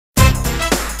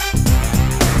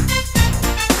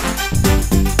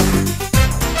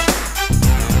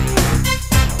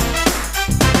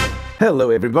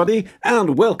Hello everybody,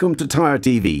 and welcome to Tyre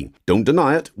TV. Don't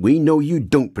deny it, we know you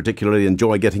don't particularly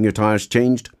enjoy getting your tyres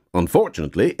changed.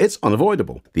 Unfortunately, it's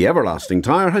unavoidable. The everlasting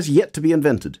tyre has yet to be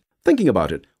invented. Thinking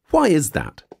about it, why is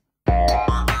that?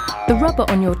 The rubber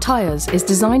on your tyres is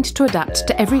designed to adapt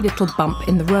to every little bump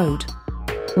in the road.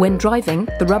 When driving,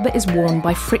 the rubber is worn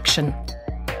by friction.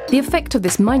 The effect of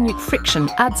this minute friction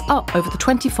adds up over the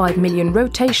 25 million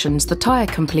rotations the tyre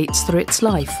completes through its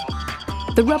life.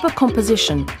 The rubber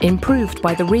composition, improved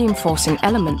by the reinforcing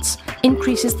elements,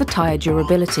 increases the tyre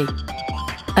durability.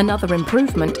 Another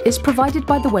improvement is provided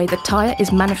by the way the tyre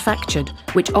is manufactured,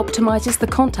 which optimises the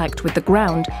contact with the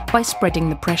ground by spreading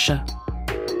the pressure.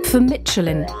 For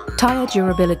Michelin, tyre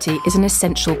durability is an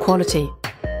essential quality.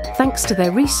 Thanks to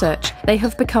their research, they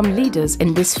have become leaders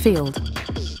in this field.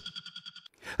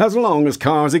 As long as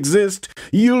cars exist,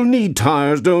 you'll need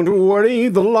tyres, don't worry.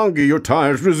 The longer your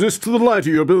tyres resist, the lighter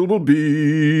your bill will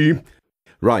be.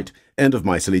 Right, end of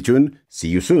my silly tune. See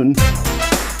you soon.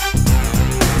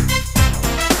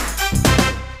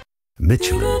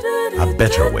 Michelin, a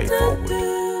better way forward.